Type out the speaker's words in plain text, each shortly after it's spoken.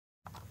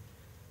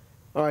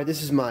Alright,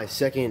 this is my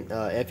second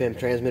FM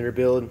transmitter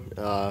build.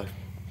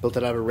 Built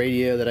it out of a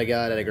radio that I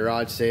got at a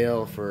garage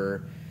sale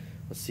for,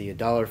 let's see,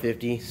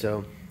 $1.50.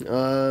 So,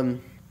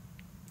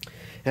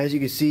 as you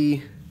can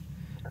see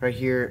right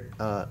here,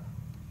 the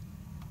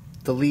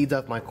leads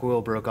off my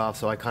coil broke off,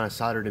 so I kind of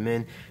soldered them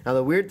in. Now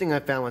the weird thing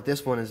I found with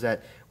this one is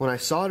that when I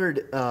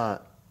soldered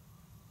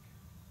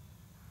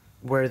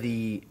where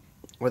the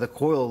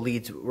coil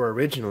leads were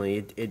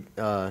originally,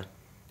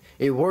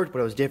 it worked, but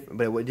it was different,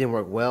 but it didn't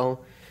work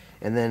well.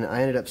 And then I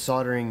ended up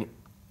soldering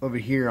over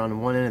here on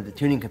one end of the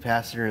tuning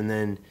capacitor, and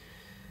then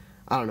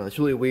I don't know, it's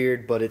really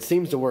weird, but it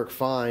seems to work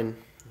fine.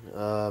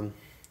 I'm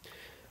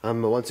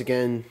once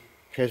again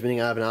transmitting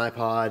out of an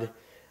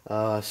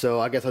iPod, so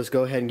I guess let's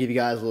go ahead and give you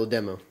guys a little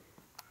demo.